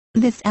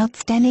This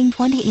outstanding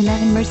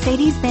 2011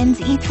 Mercedes-Benz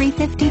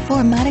E350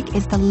 4MATIC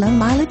is the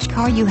low-mileage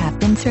car you have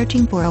been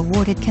searching for.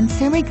 Awarded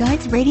Consumer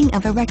Guide's rating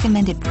of a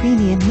recommended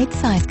premium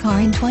midsize car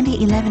in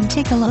 2011.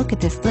 Take a look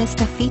at this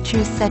list of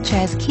features such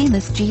as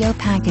keyless Geo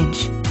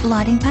package,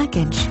 lighting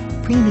package,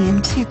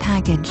 premium 2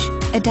 package,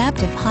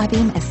 adaptive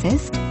Highbeam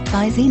Assist,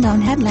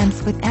 Bi-Xenon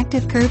headlamps with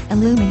active curve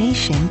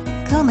illumination,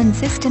 COMAND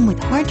System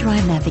with hard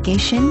drive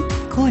navigation,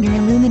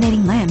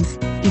 Corner-Illuminating Lamps,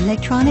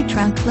 electronic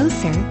trunk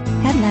closer,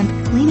 Headlamp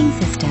Cleaning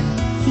System,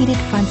 heated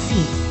front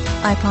seats,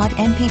 iPod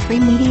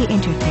MP3 Media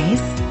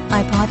Interface,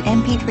 iPod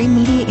MP3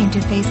 Media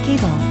Interface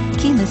Cable,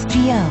 keyless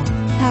Geo,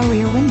 power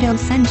rear window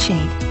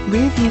sunshade,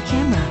 rear view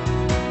camera,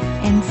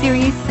 and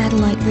SIRIUS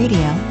Satellite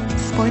Radio,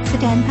 Sport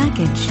Sedan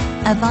Package,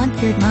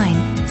 Avantgarde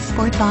Line,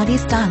 Sport Body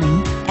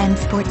Styling, and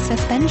Sport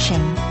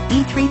Suspension.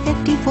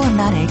 E350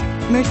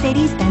 4MATIC,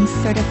 Mercedes-Benz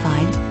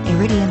Certified,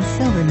 Iridium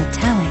Silver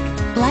Metallic,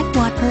 Black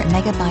Watt per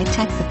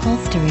MB-Tex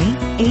Upholstery,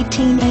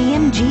 18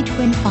 AMG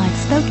Twin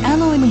 5-spoke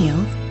alloy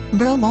wheels,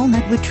 Burl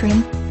Walnut Wood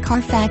Trim,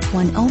 CarFax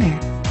One Owner,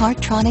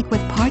 PARKTRONIC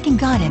with parking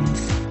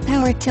guidance,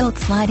 power tilt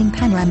sliding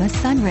panorama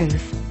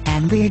sunroof,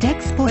 and rear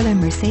deck spoiler.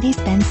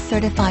 Mercedes-Benz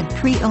Certified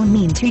pre-owned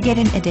means to get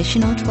an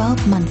additional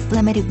 12 months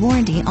limited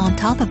warranty on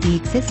top of the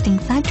existing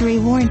factory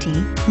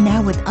warranty.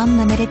 Now with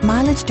unlimited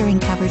mileage during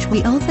coverage,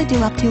 we also do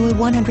up to a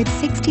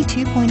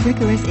 162-point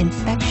rigorous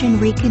inspection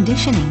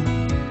reconditioning,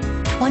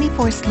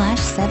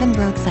 24/7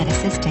 roadside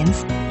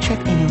assistance, trip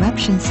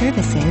interruption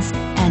services,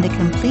 and a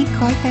complete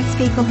CarFax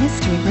vehicle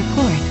history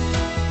report.